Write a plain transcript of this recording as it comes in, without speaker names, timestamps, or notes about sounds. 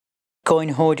coin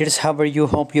holders, how are you?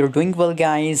 Hope you're doing well,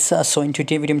 guys. So in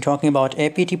today's video I'm talking about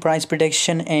APT price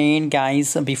prediction. And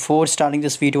guys, before starting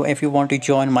this video, if you want to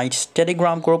join my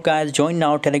telegram group, guys, join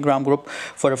now telegram group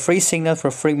for a free signal, for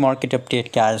a free market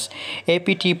update, guys.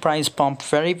 APT price pump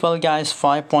very well, guys.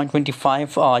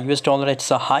 5.25 US dollar. It's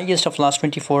the highest of last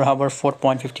 24 hour,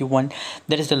 4.51.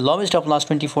 That is the lowest of last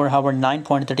 24 hour,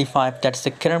 9.35. That's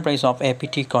the current price of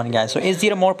APT coin, guys. So is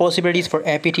there more possibilities for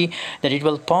APT that it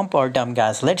will pump or dump,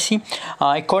 guys? Let's see.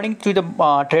 According to the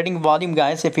trading volume,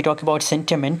 guys, if we talk about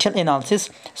sentimental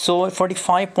analysis, so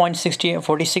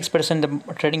 46% the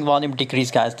trading volume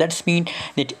decrease, guys. That's mean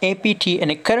that APT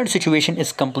in a current situation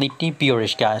is completely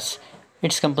bearish, guys.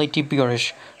 It's completely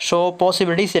bearish. So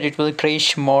possibilities that it will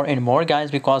crash more and more, guys,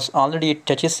 because already it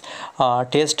touches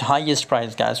test highest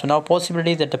price, guys. So now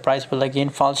possibility that the price will again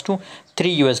falls to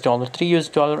 $3.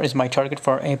 $3 is my target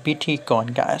for APT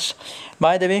coin, guys.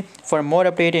 By the way, for more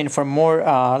update and for more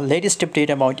latest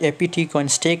update about APT coin,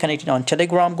 stay connected on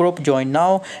telegram group. Join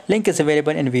now. Link is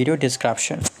available in video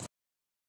description.